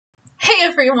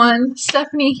everyone,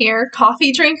 Stephanie here,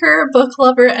 coffee drinker, book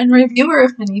lover, and reviewer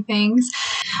of many things.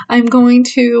 I'm going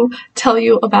to tell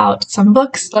you about some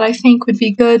books that I think would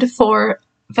be good for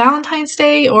Valentine's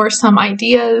Day, or some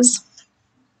ideas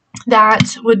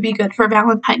that would be good for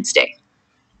Valentine's Day.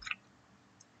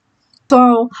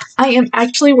 So I am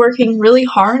actually working really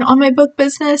hard on my book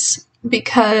business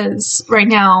because right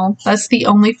now that's the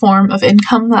only form of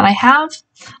income that I have.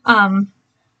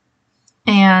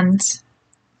 And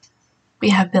we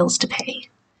have bills to pay.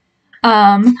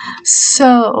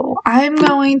 So I'm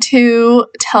going to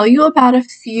tell you about a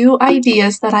few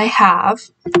ideas that I have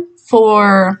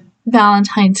for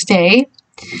Valentine's Day.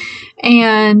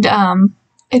 And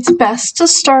it's best to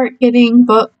start getting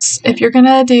books if you're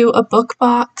gonna do a book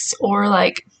box, or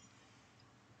like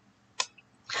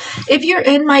if you're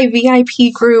in my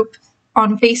VIP group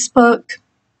on Facebook,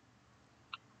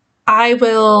 I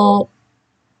will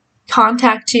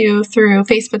contact you through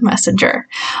Facebook Messenger,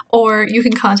 or you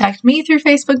can contact me through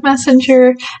Facebook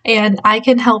Messenger and I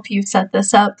can help you set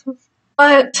this up.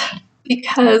 But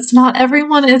because not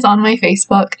everyone is on my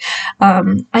Facebook,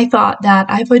 I thought that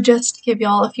I would just give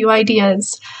y'all a few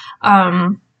ideas,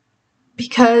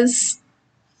 because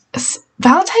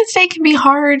Valentine's Day can be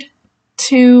hard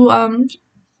to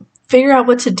figure out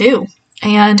what to do.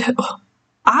 And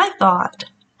I thought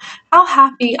how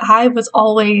happy I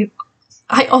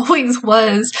always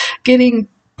was getting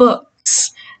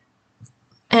books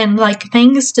and like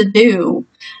things to do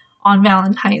on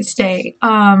Valentine's Day.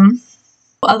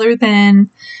 Other than,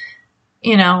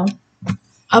 you know,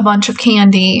 a bunch of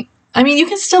candy. I mean, you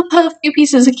can still put a few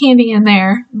pieces of candy in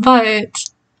there, but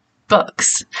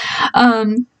books.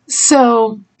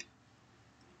 So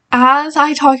as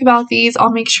I talk about these,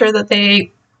 I'll make sure that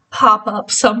they pop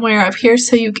up somewhere up here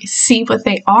so you can see what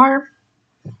they are.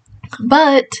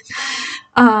 But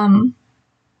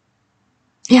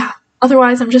yeah,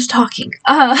 otherwise I'm just talking.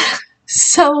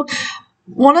 So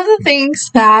one of the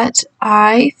things that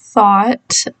I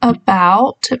thought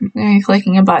about, I'm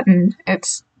clicking a button,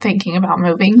 it's thinking about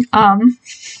moving,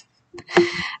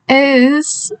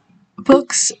 is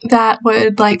books that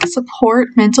would like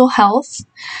support mental health.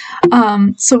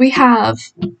 So we have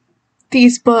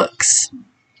these books,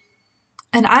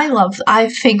 and I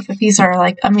think that these are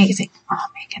like amazing. Oh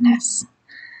my goodness.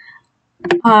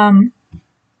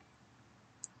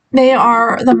 They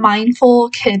are the Mindful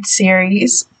Kids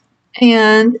series,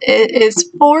 and it is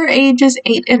for ages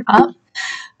 8 and up,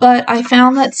 but I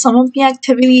found that some of the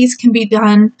activities can be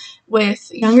done with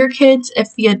younger kids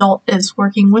if the adult is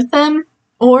working with them,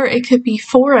 or it could be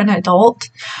for an adult.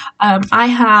 I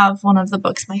have one of the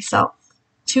books myself.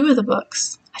 2 of the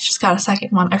books. I just got a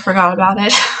second one. I forgot about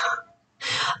it.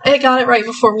 I got it right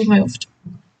before we moved.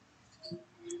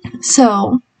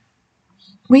 So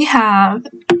we have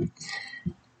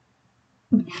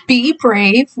Be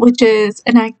Brave, which is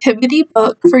an activity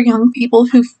book for young people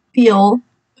who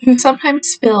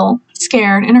sometimes feel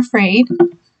scared and afraid.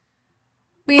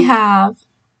 We have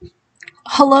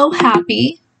Hello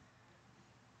Happy,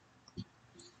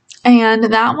 and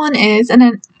that one is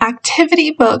an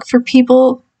activity book for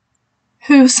people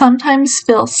who sometimes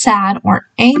feel sad or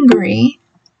angry.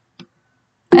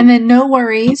 And then No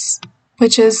Worries,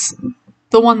 which is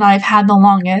the one that I've had the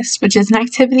longest, which is an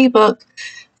activity book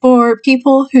for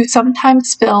people who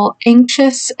sometimes feel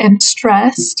anxious and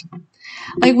stressed.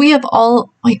 Like we have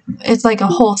it's like a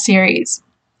whole series.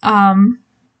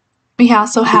 We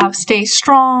also have Stay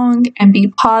Strong and Be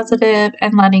Positive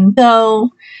and Letting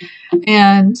Go.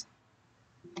 And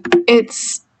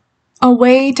it's a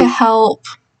way to help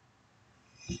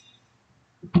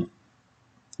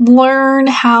learn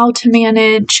how to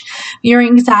manage your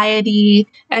anxiety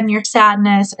and your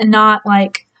sadness and not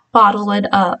like bottle it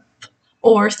up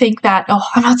or think that, oh,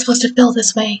 I'm not supposed to feel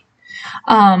this way.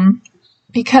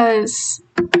 Because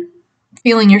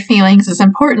feeling your feelings is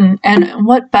important, and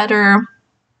what better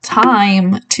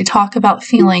time to talk about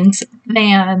feelings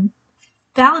than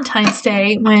Valentine's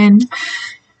Day, when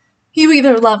you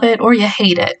either love it or you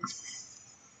hate it.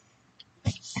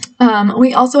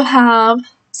 We also have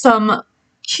some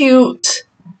cute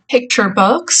picture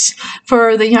books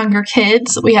for the younger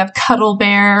kids. We have Cuddle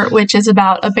Bear, which is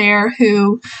about a bear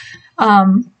who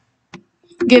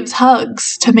gives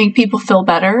hugs to make people feel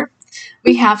better.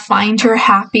 We have Find Your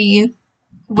Happy,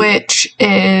 which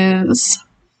is...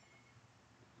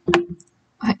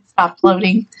 I stopped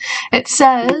loading. It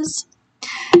says,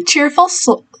 Cheerful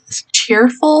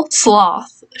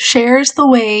Sloth shares the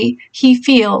way he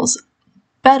feels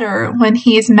better when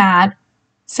he is mad,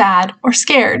 sad, or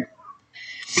scared.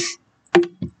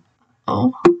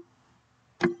 Oh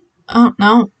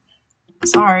no.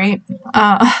 Sorry.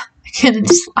 I I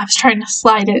was trying to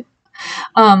slide it.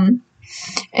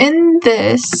 In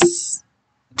this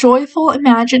joyful,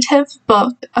 imaginative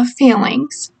book of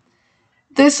feelings,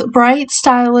 this bright,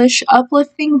 stylish,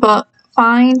 uplifting book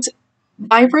finds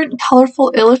vibrant,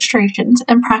 colorful illustrations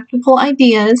and practical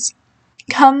ideas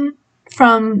come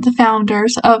from the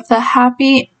founders of the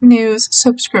Happy News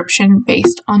subscription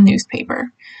based on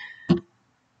newspaper.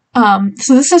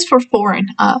 So this is for 4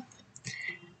 and up.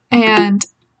 And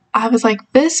I was like,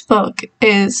 this book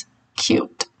is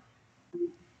cute.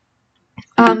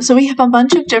 So we have a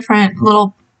bunch of different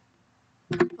little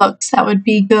books that would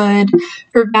be good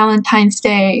for Valentine's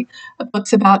Day,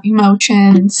 books about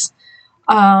emotions.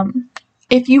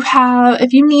 If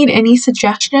you need any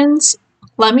suggestions,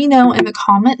 let me know in the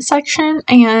comment section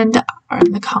in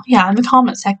the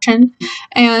comment section,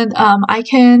 and I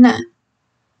can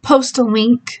post a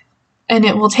link and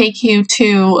it will take you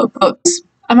to books.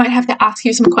 I might have to ask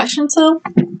you some questions though.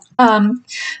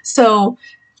 So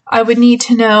I would need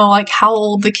to know like how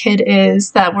old the kid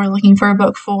is that we're looking for a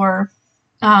book for,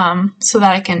 so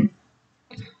that I can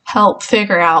help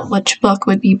figure out which book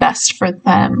would be best for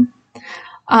them.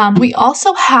 We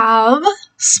also have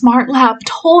Smart Lab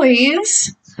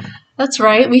toys. That's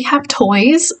right, we have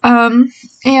toys.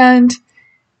 And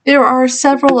there are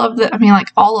several of them. I mean,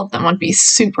 like, all of them would be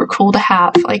super cool to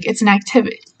have. Like, it's an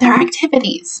activity. They're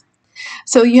activities.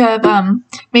 So you have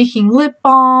making lip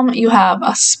balm. You have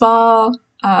a spa,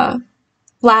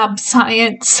 lab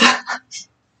science.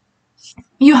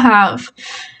 You have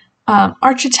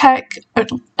architect,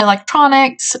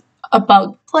 electronics, a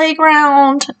bug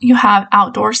playground. You have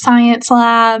outdoor science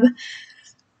lab.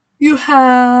 You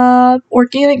have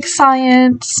organic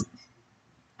science.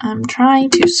 I'm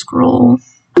trying to scroll.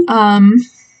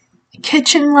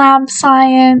 Kitchen lab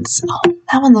science. Oh,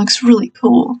 that one looks really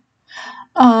cool.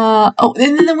 Oh,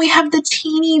 and then we have the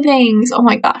teeny things. Oh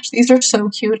my gosh, these are so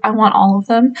cute. I want all of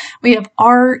them. We have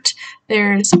art.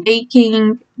 There's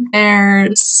baking.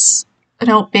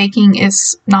 No, baking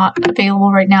is not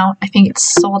available right now. I think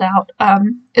it's sold out.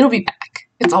 It'll be back.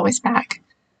 It's always back.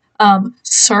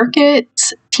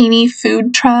 Circuits, teeny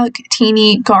food truck,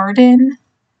 teeny garden,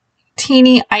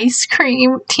 teeny ice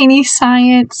cream, teeny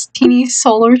science, teeny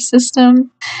solar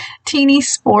system, teeny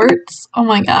sports. Oh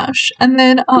my gosh. And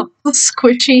then the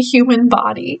squishy human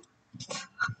body.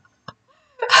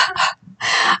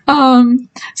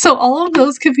 So all of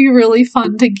those could be really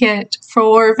fun to get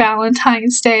for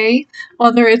Valentine's Day,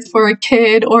 whether it's for a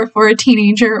kid or for a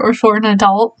teenager or for an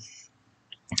adult.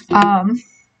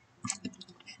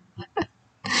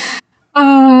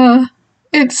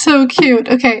 It's so cute.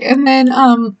 Okay, and then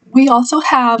we also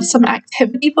have some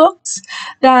activity books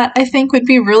that I think would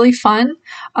be really fun.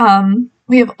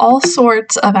 We have all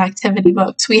sorts of activity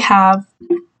books. We have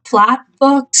flat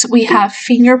books. We have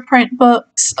fingerprint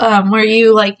books, where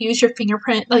you like use your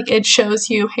fingerprint. Like it shows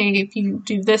you, hey, if you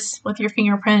do this with your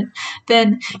fingerprint,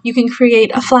 then you can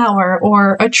create a flower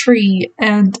or a tree,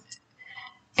 and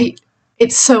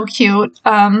it's so cute.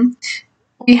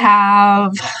 We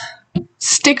have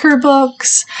sticker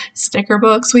books. We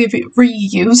have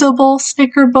reusable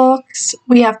sticker books.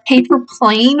 We have paper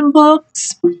plane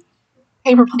books.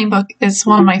 Paper plane book is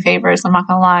one of my favorites, I'm not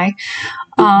gonna lie.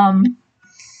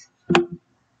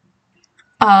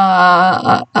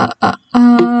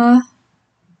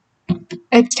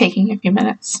 It's taking a few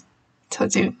minutes to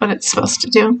do what it's supposed to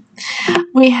do.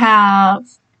 We have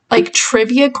like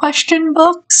trivia question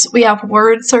books. We have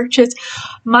word searches.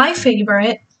 My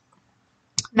favorite,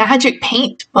 magic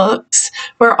paint books,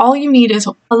 where all you need is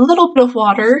a little bit of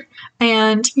water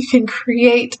and you can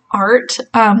create art.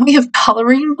 We have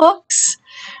coloring books.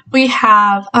 We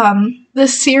have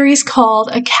this series called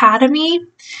Academy,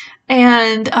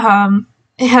 and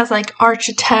it has like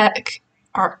architect.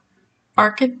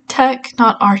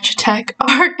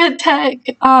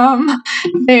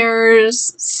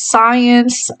 There's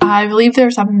science. I believe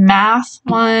there's a math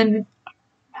one.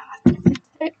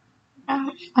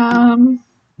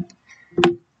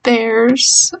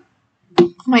 There's,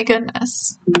 oh my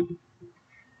goodness,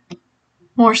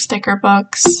 more sticker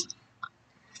books.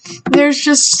 There's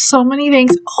just so many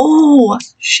things. Oh,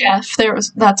 chef,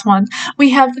 that's one. We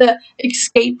have the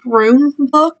escape room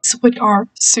books, which are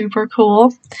super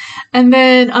cool. And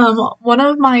then one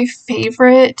of my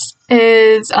favorites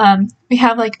is we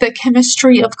have like the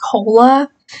chemistry of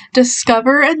cola.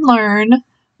 Discover and learn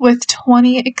with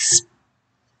 20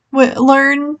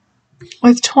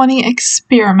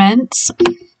 experiments.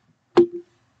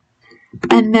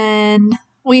 And then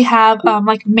we have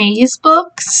like maze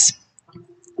books,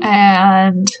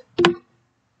 and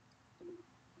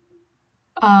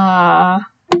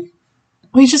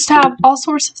we just have all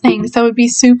sorts of things that would be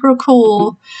super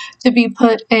cool to be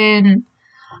put in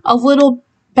a little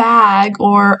bag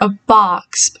or a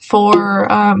box for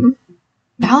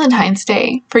Valentine's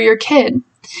Day for your kid.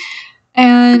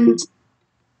 And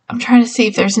I'm trying to see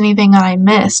if there's anything that I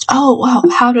missed. Oh, wow,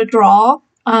 how to draw.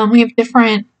 We have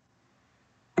different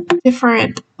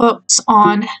books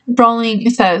on drawing.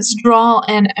 It says draw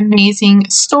an amazing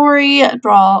story,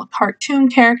 draw cartoon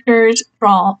characters,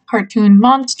 draw cartoon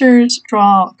monsters,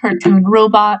 draw cartoon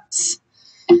robots.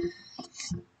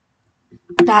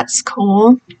 That's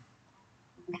cool.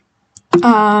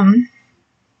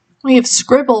 We have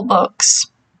scribble books.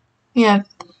 We have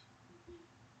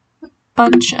a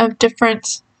bunch of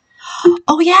different.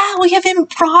 Oh yeah, we have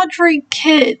embroidery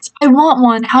kits. I want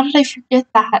one. How did I forget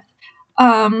that?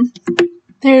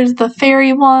 There's the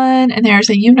fairy one, and there's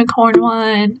a unicorn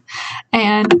one,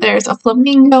 and there's a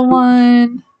flamingo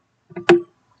one,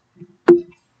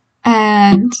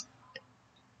 and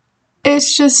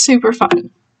it's just super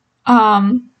fun.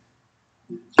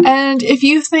 And if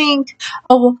you think,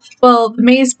 oh, well, the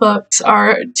maze books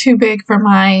are too big for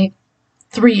my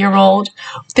 3-year-old,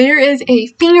 there is a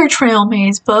finger trail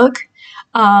maze book,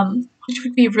 which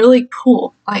would be really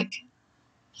cool. Like,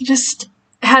 you just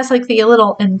has like the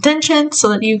little indentation so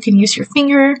that you can use your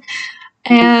finger,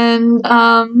 and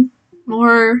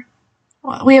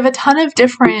we have a ton of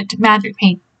different magic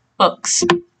paint books.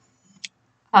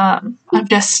 I'm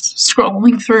just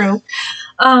scrolling through,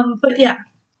 but yeah,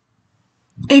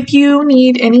 if you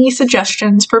need any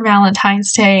suggestions for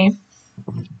Valentine's Day,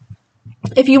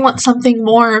 if you want something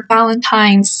more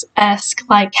Valentine's-esque,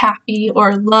 like happy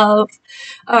or love,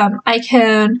 I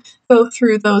can go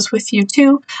through those with you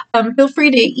too. Feel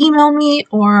free to email me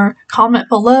or comment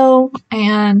below,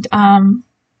 and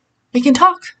we can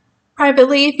talk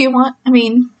privately if you want. I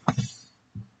mean,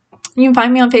 you can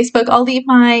find me on Facebook. I'll leave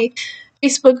my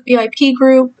Facebook VIP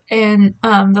group and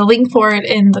the link for it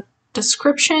in the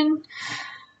description,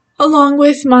 along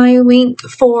with my link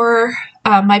for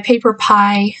my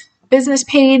PaperPie business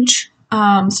page,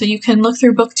 so you can look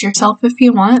through books yourself if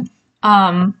you want.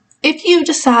 If you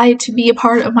decide to be a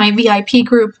part of my VIP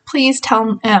group, please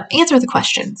answer the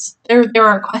questions. There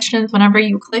are questions whenever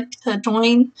you click to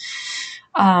join.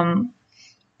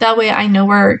 That way I know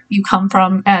where you come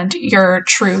from and you're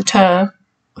true to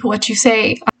what you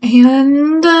say.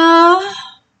 And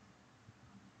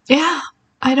yeah,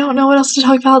 I don't know what else to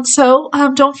talk about. So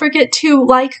don't forget to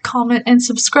like, comment, and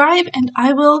subscribe, and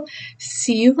I will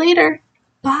see you later.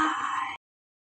 Bye.